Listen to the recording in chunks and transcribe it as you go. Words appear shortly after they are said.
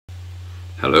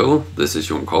Hello, this is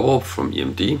windPRO from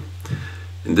EMD.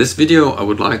 In this video I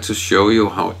would like to show you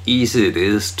how easy it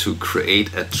is to create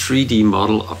a 3D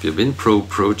model of your windPRO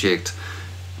project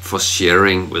for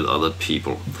sharing with other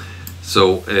people.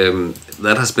 So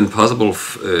that has been possible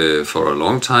for a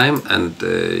long time, and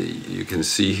you can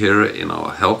see here in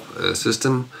our help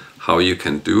system how you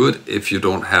can do it if you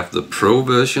don't have the Pro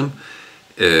version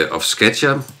of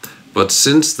SketchUp. But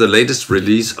since the latest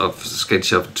release of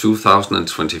SketchUp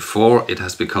 2024, it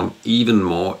has become even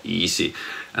more easy.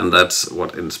 And that's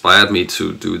what inspired me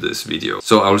to do this video.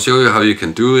 So I'll show you how you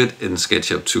can do it in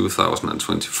SketchUp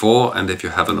 2024. And if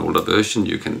you have an older version,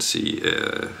 you can see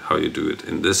how you do it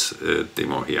in this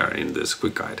demo here, in this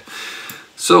quick guide.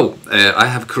 So I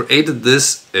have created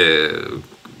this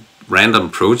random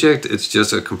project. It's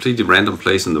just a completely random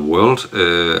place in the world.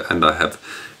 And I have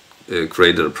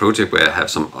created a project where I have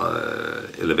some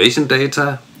elevation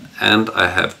data, and I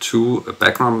have two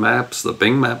background maps, the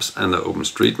Bing maps and the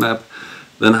OpenStreetMap.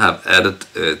 Then I have added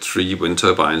 3 wind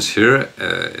turbines here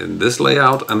in this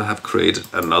layout, and I have created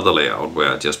another layout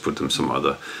where I just put them some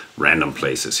other random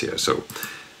places here. So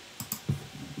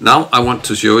now I want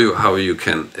to show you how you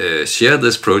can share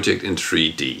this project in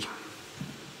 3D.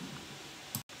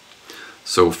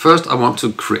 So first I want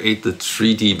to create the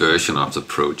 3D version of the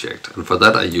project, and for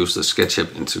that I use the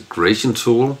SketchUp integration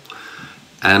tool,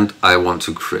 and I want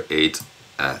to create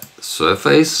a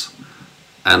surface,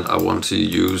 and I want to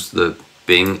use the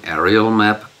Bing aerial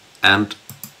map, and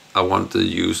I want to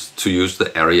use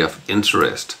the area of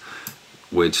interest,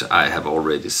 which I have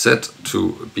already set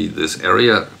to be this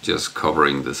area just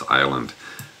covering this island.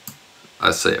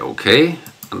 I say OK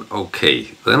and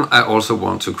OK. Then I also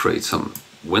want to create some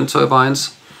wind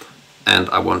turbines, and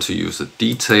I want to use the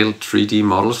detailed 3D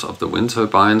models of the wind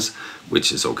turbines,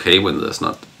 which is okay when there's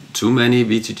not too many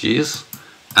VTGs,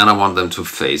 and I want them to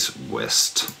face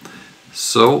west.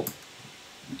 So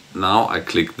now I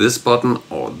click this button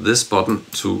or this button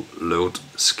to load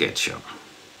SketchUp.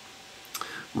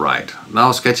 Right,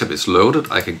 now SketchUp is loaded.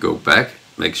 I can go back,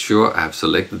 make sure I have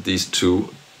selected these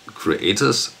two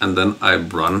creators, and then I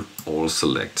run all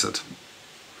selected.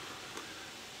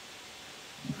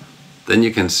 Then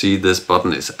you can see this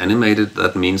button is animated.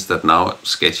 That means that now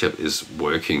SketchUp is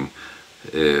working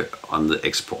on the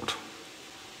export.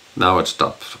 Now it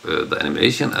stopped the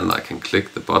animation, and I can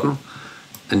click the button,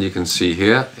 and you can see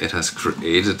here it has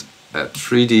created a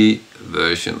 3D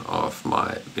version of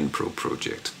my windPRO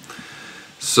project.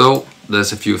 So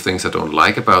there's a few things I don't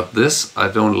like about this. I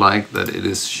don't like that it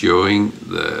is showing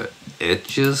the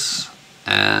edges,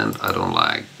 and I don't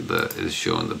like that it is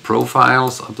showing the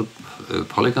profiles of the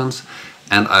polygons,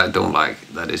 and I don't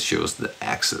like that it shows the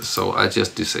axis. So I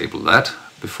just disable that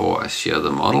before I share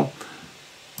the model,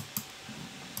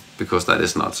 because that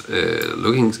is not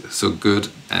looking so good,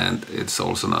 and it's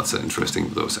also not so interesting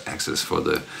with those axes for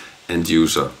the end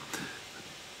user.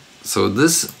 So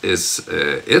this is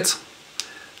it.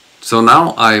 So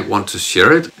now I want to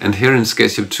share it, and here in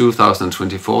SketchUp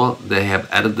 2024 they have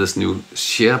added this new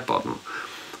share button.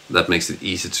 That makes it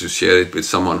easy to share it with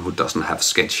someone who doesn't have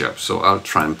SketchUp. So I'll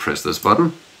try and press this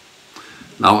button.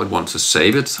 Now it wants to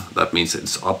save it. That means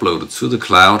it's uploaded to the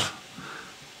cloud.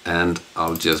 And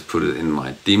I'll just put it in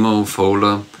my demo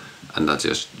folder, and I'll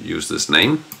just use this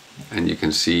name. And you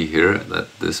can see here that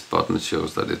this button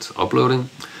shows that it's uploading.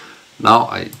 Now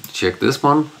I check this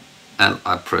one and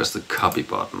I press the copy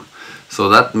button. So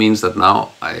that means that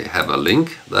now I have a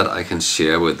link that I can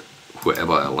share with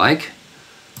whoever I like.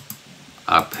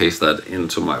 I paste that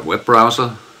into my web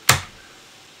browser.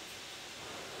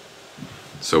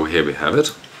 So here we have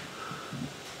it.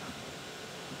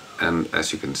 And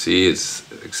as you can see, it's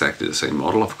exactly the same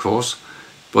model, of course,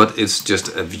 but it's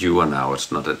just a viewer now,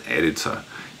 it's not an editor.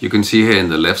 You can see here in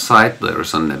the left side there are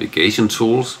some navigation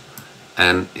tools,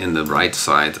 and in the right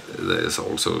side there's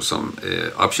also some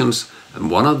options. And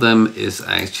one of them is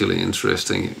actually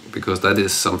interesting, because that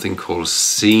is something called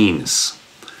scenes.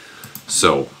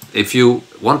 So if you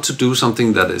want to do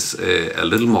something that is a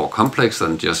little more complex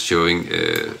than just showing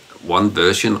one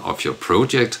version of your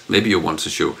project, maybe you want to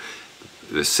show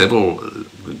several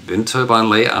wind turbine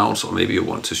layouts, or maybe you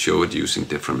want to show it using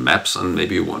different maps, and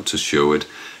maybe you want to show it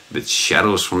with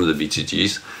shadows from the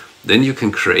VTGs, then you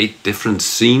can create different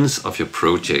scenes of your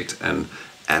project and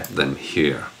add them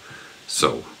here.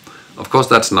 So of course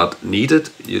that's not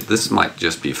needed. This might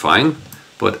just be fine.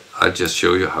 But I just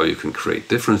show you how you can create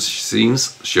different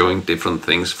scenes showing different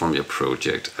things from your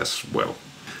project as well.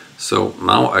 So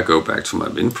now I go back to my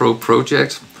windPRO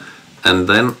project, and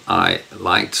then I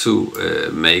like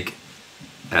to make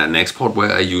an export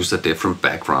where I use a different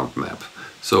background map.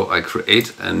 So I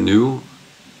create a new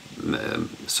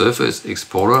Surface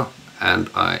Explorer, and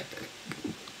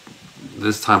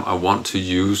this time I want to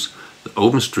use the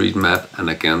OpenStreetMap, and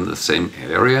again the same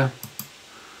area,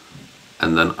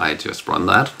 and then I just run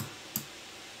that.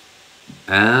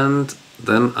 And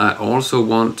then I also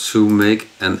want to make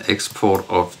an export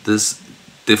of this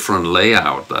different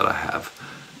layout that I have,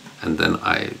 and then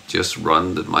I just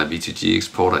run my VTG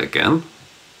exporter again,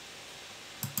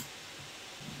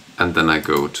 and then I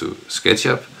go to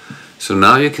SketchUp. So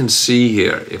now you can see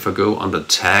here, if I go under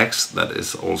tags, that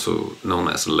is also known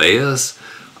as layers,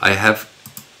 I have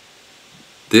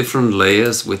different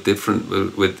layers with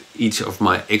each of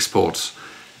my exports.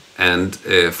 And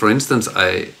for instance,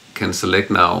 I can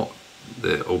select now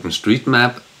the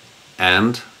OpenStreetMap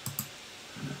and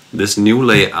this new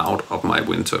layout of my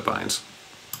wind turbines.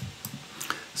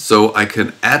 So I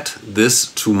can add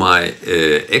this to my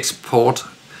export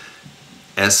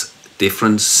as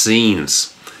different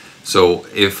scenes. So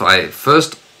if I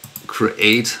first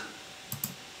create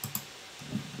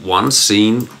one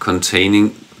scene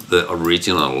containing the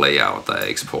original layout that I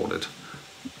exported,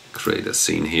 create a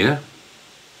scene here.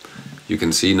 You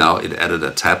can see now it added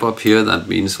a tab up here. That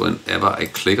means whenever I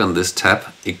click on this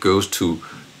tab, it goes to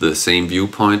the same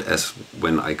viewpoint as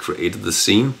when I created the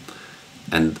scene,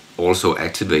 and also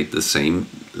activate the same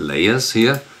layers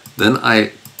here. Then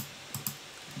I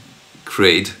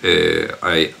create,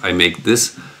 I make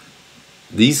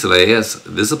these layers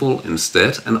visible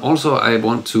instead, and also I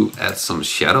want to add some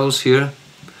shadows here,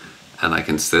 and I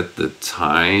can set the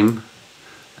time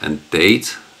and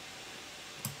date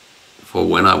for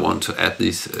when I want to add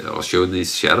these or show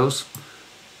these shadows.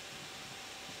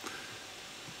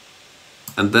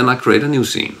 And then I create a new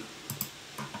scene.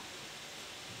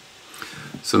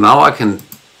 So now I can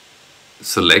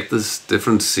select these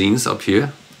different scenes up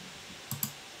here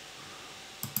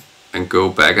and go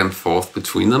back and forth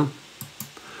between them.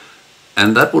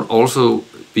 And that would also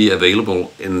be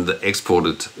available in the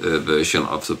exported version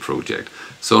of the project.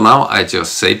 So now I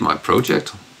just save my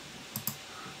project.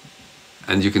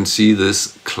 And you can see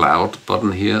this cloud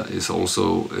button here is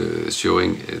also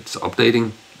showing it's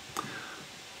updating.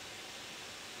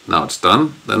 Now it's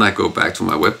done. Then I go back to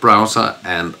my web browser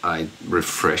and I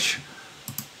refresh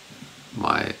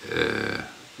my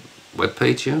web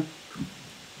page here.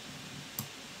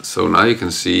 So now you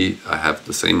can see I have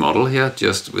the same model here,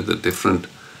 just with a different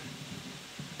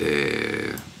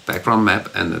background map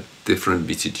and a different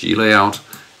VTG layout.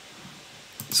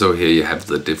 So here you have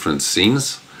the different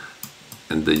scenes,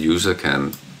 and the user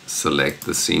can select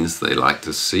the scenes they like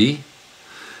to see.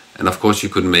 And of course you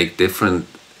could make different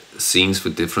scenes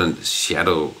with different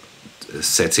shadow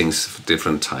settings for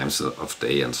different times of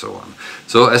day and so on.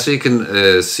 So as you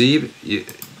can see,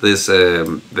 this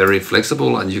very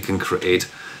flexible, and you can create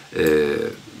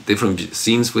different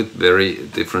scenes with very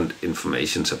different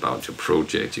informations about your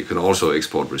project. You can also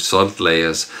export result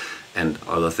layers and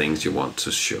other things you want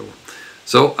to show.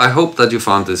 So I hope that you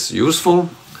found this useful,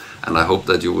 and I hope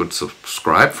that you would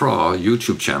subscribe for our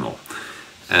YouTube channel.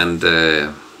 And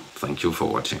thank you for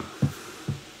watching.